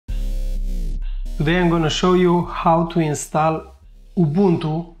Today I'm going to show you how to install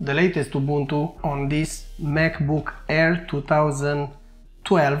Ubuntu, the latest Ubuntu, on this MacBook Air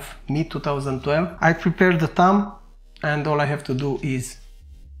 2012, Mid 2012. I prepared the thumb and all I have to do is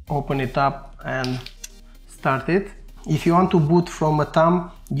open it up and start it. If you want to boot from a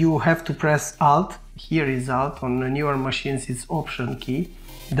thumb, you have to press Alt. Here is Alt. On the newer machines it's Option key.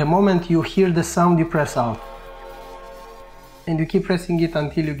 The moment you hear the sound, you press Alt. And you keep pressing it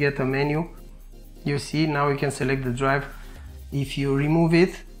until you get a menu. You see, now you can select the drive. If you remove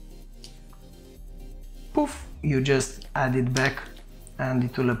it, poof, you just add it back and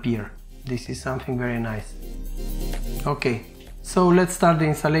it will appear. This is something very nice. Okay, so let's start the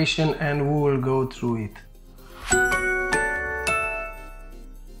installation and we will go through it.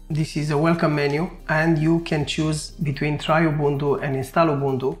 This is a welcome menu and you can choose between try Ubuntu and install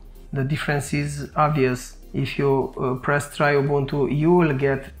Ubuntu. The difference is obvious. If you press try Ubuntu, you will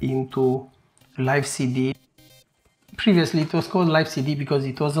get into Live CD. Previously it was called Live CD because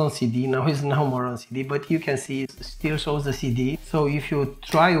it was on CD, now it's no more on CD, but you can see it still shows the CD. So if you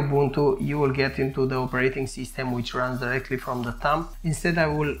try Ubuntu, you will get into the operating system which runs directly from the thumb. Instead I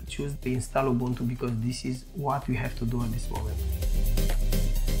will choose the install Ubuntu because this is what we have to do at this moment.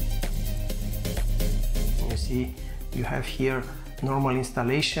 You see, you have here normal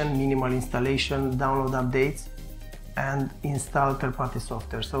installation, minimal installation, download updates, and install third-party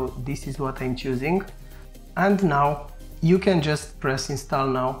software. So this is what I'm choosing. And now you can just press install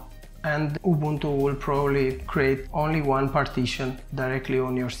now and Ubuntu will probably create only one partition directly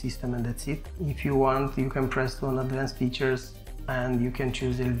on your system and that's it. If you want, you can press on advanced features and you can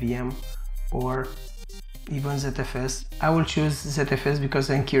choose LVM or even ZFS. I will choose ZFS because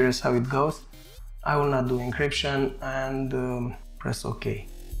I'm curious how it goes. I will not do encryption and press OK.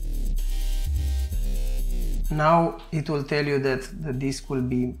 Now it will tell you that the disk will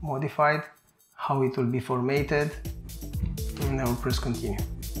be modified, how it will be formatted, and I will press continue.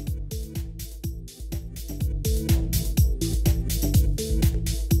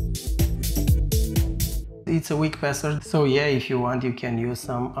 It's a weak password, so yeah, if you want you can use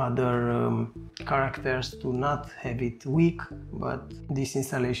some other characters to not have it weak, but this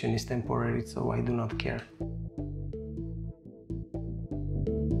installation is temporary, so I do not care.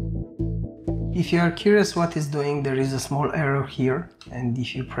 If you are curious what it's doing, there is a small error here, and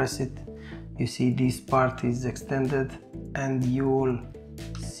if you press it, you see this part is extended and you will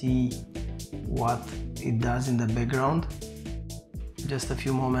see what it does in the background. Just a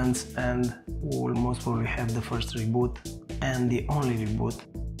few moments and we will most probably have the first reboot and the only reboot.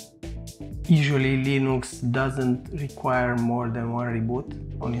 Usually Linux doesn't require more than one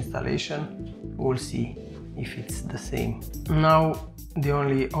reboot on installation. We'll see if it's the same. Now the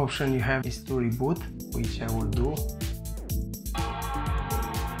only option you have is to reboot, which I will do.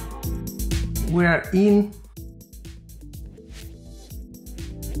 We are in.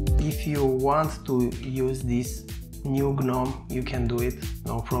 If you want to use this new GNOME, you can do it,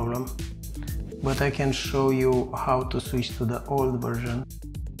 no problem. But I can show you how to switch to the old version.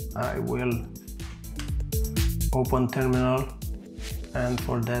 I will open terminal and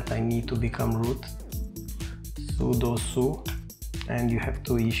for that I need to become root. Sudo su. And you have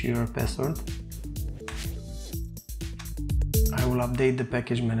to issue your password. I will update the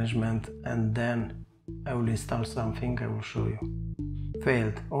package management and then I will install something. I will show you.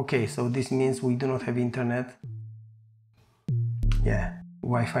 Failed. Okay, so this means we do not have internet. Yeah,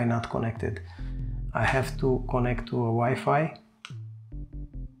 Wi-Fi not connected. I have to connect to a Wi-Fi.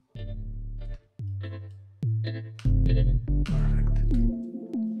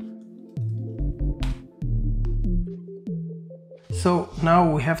 So now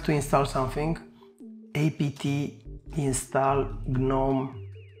we have to install something. apt install GNOME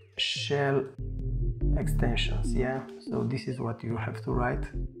shell extensions, yeah? So this is what you have to write.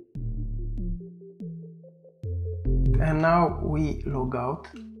 And now we log out.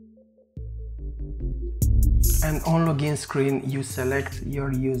 And on login screen you select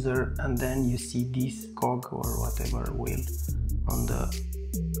your user and then you see this cog or whatever wheel on the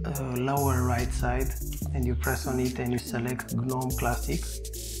lower right side and you press on it and you select GNOME Classic.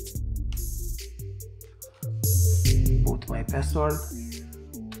 Put my password.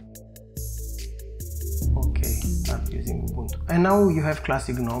 Okay, start using Ubuntu. And now you have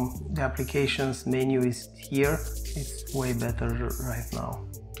Classic GNOME. The applications menu is here. It's way better right now.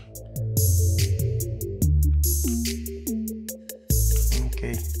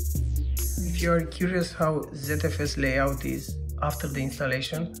 Okay. If you are curious how Zfs Layout is after the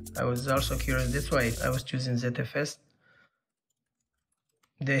installation, I was also curious, that's why I was choosing Zfs.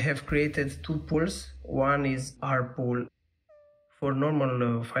 They have created two pools. One is R pool for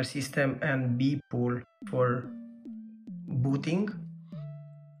normal file system and bpool for booting.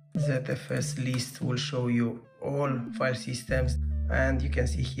 ZFS list will show you all file systems, and you can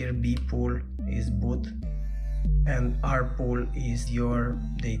see here bpool is boot and rpool is your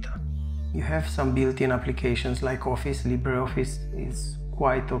data. You have some built-in applications like Office, LibreOffice is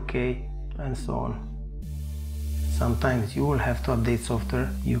quite okay, and so on. Sometimes you will have to update software.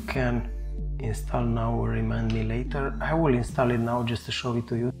 You can install now or remind me later. I will install it now just to show it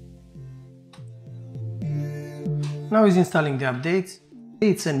to you. Now is installing the updates.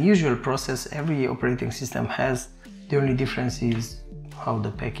 It's an usual process every operating system has. The only difference is how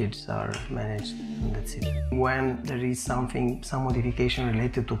the packages are managed, and that's it. When there is some modification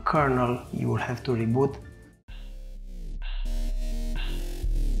related to kernel, you will have to reboot.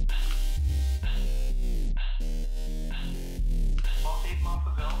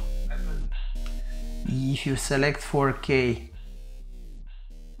 If you select 4K,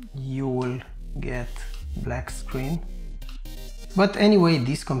 you will get black screen. But anyway,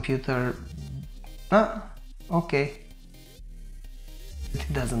 this computer, okay,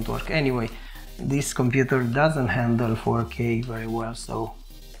 it doesn't work. Anyway, this computer doesn't handle 4K very well, so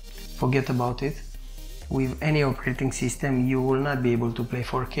forget about it. With any operating system, you will not be able to play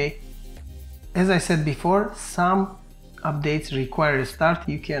 4K. As I said before, some updates require a restart.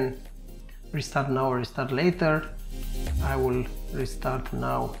 You can restart now or restart later. I will restart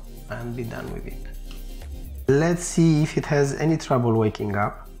now and be done with it. Let's see if it has any trouble waking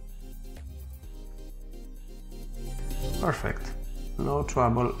up. Perfect, no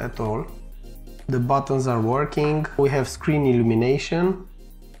trouble at all. The buttons are working. We have screen illumination.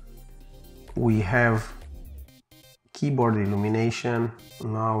 We have keyboard illumination.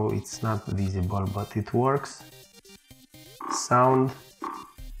 Now it's not visible, but it works. Sound,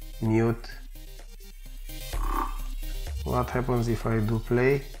 mute. What happens if I do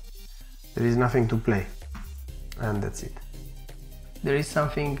play? There is nothing to play, and that's it. There is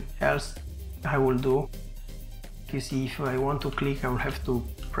something else I will do. You see, if I want to click, I will have to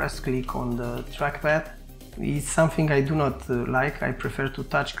press click on the trackpad. It's something I do not like. I prefer to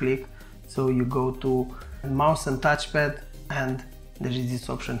touch click. So you go to mouse and touchpad, and there is this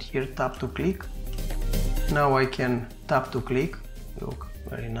option here, tap to click. Now I can tap to click. Look,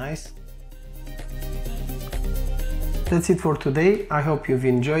 very nice. That's it for today. I hope you've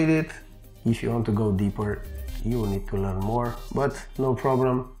enjoyed it. If you want to go deeper, you need to learn more, but no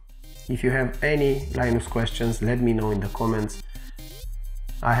problem. If you have any Linux questions, let me know in the comments.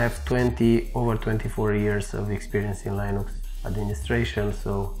 I have over 24 years of experience in Linux administration,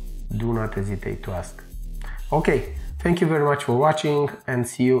 so do not hesitate to ask. Okay, thank you very much for watching, and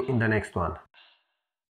see you in the next one.